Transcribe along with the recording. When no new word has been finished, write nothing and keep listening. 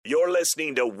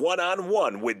listening to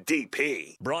One-on-One with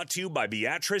DP. Brought to you by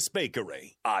Beatrice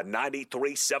Bakery on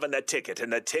 93.7 The Ticket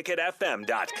and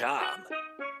theticketfm.com.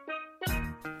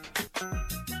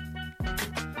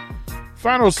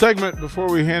 Final segment before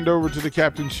we hand over to the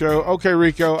captain's show. Okay,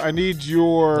 Rico, I need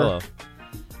your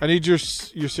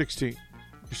 16. Your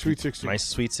Sweet 16. My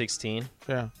Sweet 16?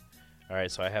 Yeah. All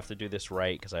right, so I have to do this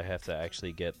right because I have to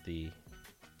actually get the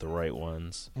right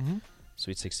ones. Mm-hmm.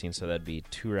 Sweet 16, so that'd be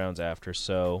 2 rounds after.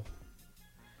 So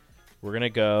we're going to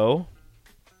go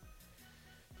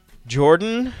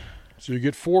Jordan. So you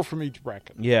get 4 from each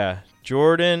bracket. Yeah,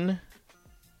 Jordan.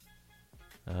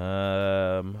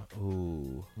 Kareem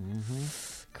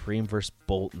versus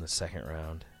Bolt in the second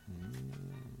round.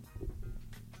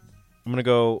 I'm gonna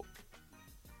go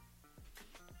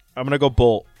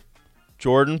Bolt.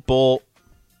 Jordan, Bolt,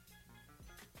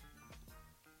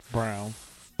 Brown.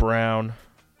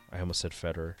 I almost said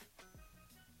Federer.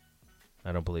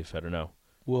 I don't believe Federer. No.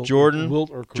 Jordan,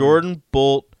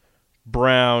 Bolt,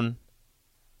 Brown,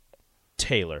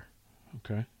 Taylor.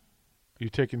 Okay. You're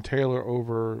taking Taylor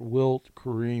over Wilt,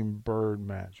 Kareem, Bird,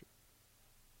 Magic.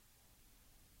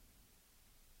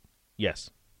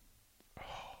 Yes.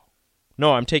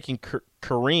 No, I'm taking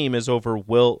Kareem is over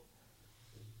Wilt.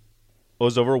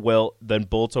 Then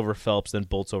Bolt's over Phelps, then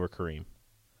Bolt's over Kareem.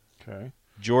 Okay.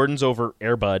 Jordan's over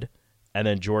Airbud, and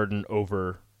then Jordan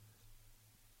over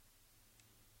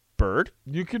Bird.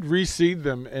 You could reseed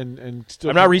them and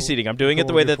still. I'm not reseeding. I'm doing it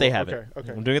the way that they have it.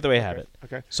 Okay. I'm doing it the way I have it.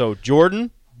 Okay. So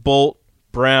Jordan, Bolt,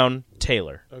 Brown,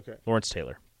 Taylor. Okay. Lawrence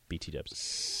Taylor, BT Dubs.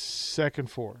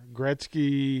 Second 4.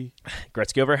 Gretzky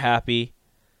over Happy.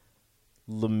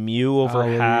 Lemieux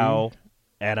over Howe.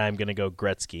 And I'm going to go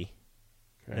Gretzky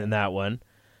in that one.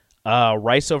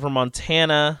 Rice over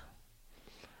Montana.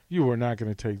 You were not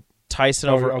going to take Tyson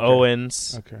over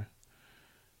Owens. Okay.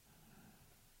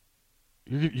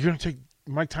 You're going to take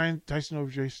Mike Tyson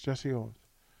over Jesse Owens.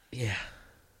 Yeah.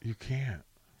 You can't.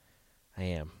 I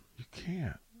am. You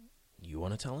can't. You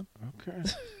want to tell him?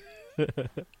 Okay.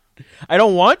 I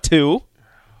don't want to.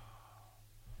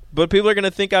 But people are going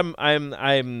to think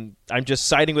I'm just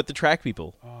siding with the track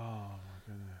people. Oh my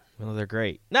goodness. Well, they're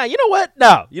great. Nah, you know what?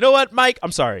 No. You know what, Mike?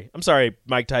 I'm sorry,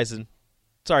 Mike Tyson.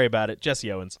 Sorry about it.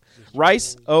 Jesse Owens.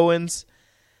 Rice, Owens,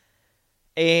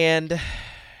 and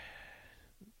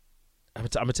I'm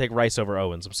going to take Rice over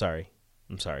Owens. I'm sorry.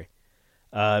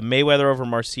 Mayweather over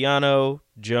Marciano.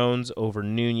 Jones over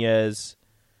Nunez.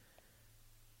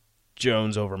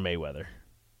 Jones over Mayweather.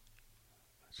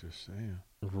 Just saying.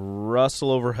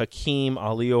 Russell over Hakeem.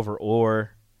 Ali over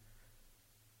Orr.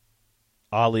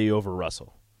 Ali over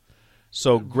Russell.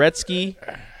 So Gretzky,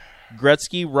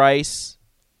 Rice,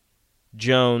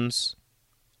 Jones,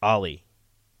 Ali.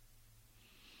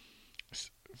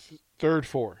 Third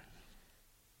 4.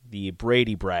 The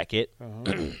Brady bracket.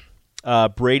 Uh-huh.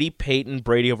 Brady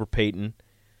over Peyton.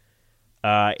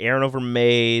 Aaron over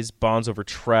Mays. Bonds over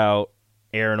Trout.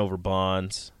 Aaron over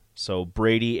Bonds. So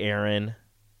Brady, Aaron.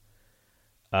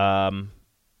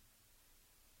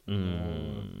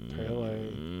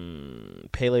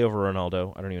 Pele over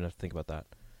Ronaldo. I don't even have to think about that.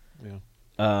 Yeah.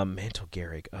 Mantle,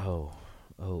 Gehrig. Oh.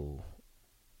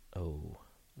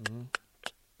 Mm-hmm.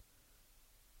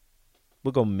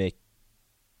 We'll go Mick.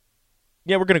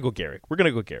 Yeah, we're gonna go Gehrig.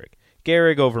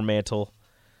 Gehrig over Mantle.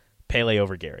 Pele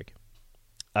over Gehrig.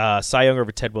 Cy Young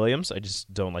over Ted Williams. I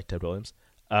just don't like Ted Williams.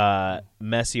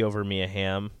 Messi over Mia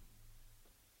Hamm.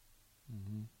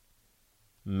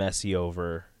 Messi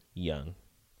over Young.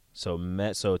 So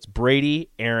it's Brady,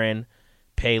 Aaron,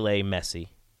 Pele, Messi.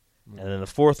 And then the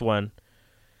fourth one,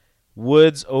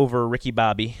 Woods over Ricky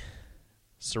Bobby.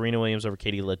 Serena Williams over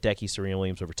Katie Ledecky. Serena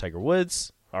Williams over Tiger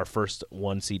Woods. Our first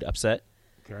 1-seed upset.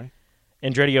 Okay.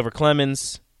 Andretti over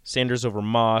Clemens. Sanders over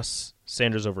Moss.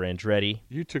 Sanders over Andretti.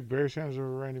 You took Barry Sanders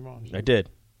over Randy Moss. I did.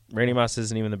 Randy Moss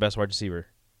isn't even the best wide receiver.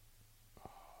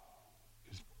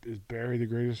 Is Barry the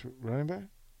greatest running back?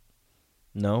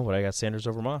 No, but I got Sanders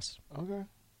over Moss. Okay.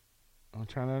 I'm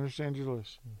trying to understand your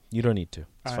list. You don't need to.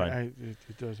 It's fine.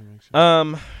 It doesn't make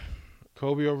sense.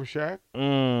 Kobe over Shaq?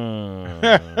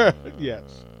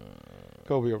 Yes.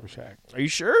 Kobe over Shaq. Are you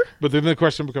sure? But then the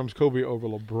question becomes Kobe over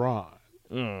LeBron.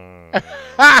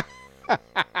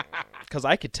 Because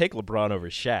I could take LeBron over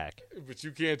Shaq. But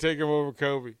you can't take him over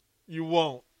Kobe. You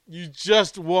won't. You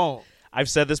just won't. I've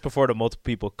said this before to multiple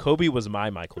people. Kobe was my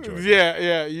Michael Jordan.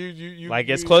 Yeah. You like,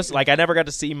 it's close. Like, I never got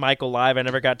to see Michael live. I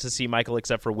never got to see Michael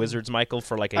except for Wizards Michael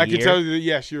for like a year. I can tell you that,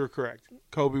 yes, you're correct.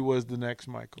 Kobe was the next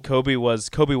Michael. Kobe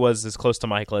was as close to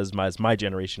Michael as my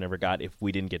generation ever got if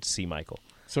we didn't get to see Michael.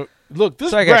 So, look,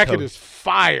 this bracket is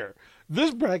fire.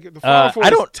 This bracket, the Final Four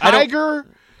is Tiger,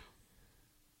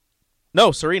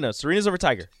 No, Serena. Serena's over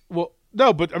Tiger. Well,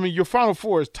 no, but I mean, your Final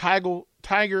Four is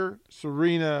Tiger,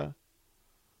 Serena,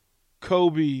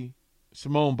 Kobe,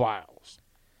 Simone Biles.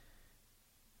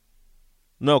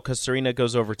 No, because Serena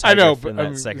goes over Tiger in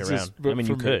that second round. I mean,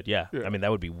 you could, yeah. I mean,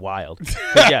 that would be wild.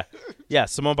 yeah.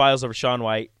 Simone Biles over Shaun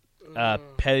White,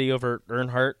 Petty over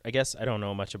Earnhardt. I guess I don't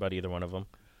know much about either one of them,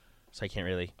 so I can't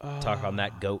really talk on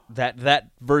that goat that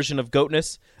version of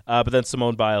goatness. But then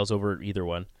Simone Biles over either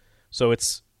one. So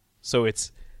it's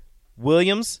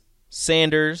Williams,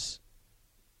 Sanders,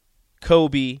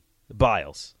 Kobe,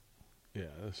 Biles. Yeah,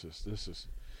 this is.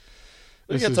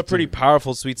 I think that's a pretty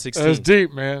powerful Sweet 16. That's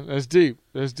deep, man. That's deep.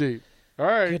 All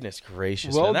right. Goodness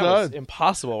gracious, well man. That done. was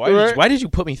impossible. Why did you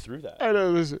put me through that? I know.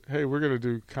 Listen, hey, we're gonna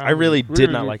do. Comedy. I really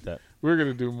did not like that. We're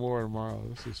gonna do more tomorrow.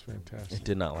 This is fantastic. I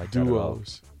did not like that at all.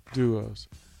 Duos.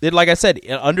 Like I said,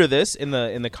 under this in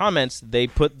the comments, they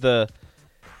put the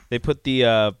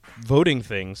voting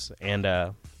things, and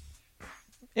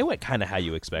it went kind of how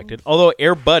you expected. Although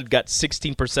Air Bud got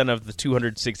 16% of the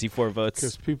 264 votes.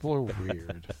 Because people are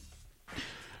weird.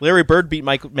 Larry Bird beat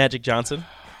Magic Johnson.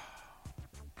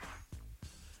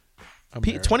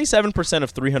 27% of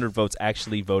 300 votes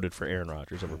actually voted for Aaron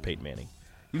Rodgers over Peyton Manning.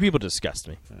 You people disgust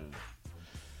me.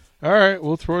 All right,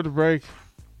 we'll throw the break.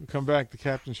 We'll come back. The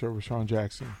Captain Show with Sean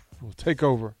Jackson. We'll take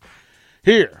over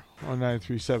here on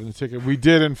 93.7 The Ticket. We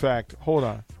did, in fact. Hold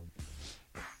on.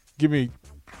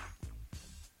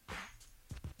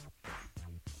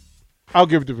 I'll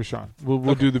give it to Rashawn.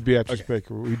 We'll do the Beatrice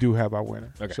Baker. We do have our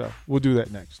winner. Okay. So we'll do that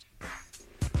next.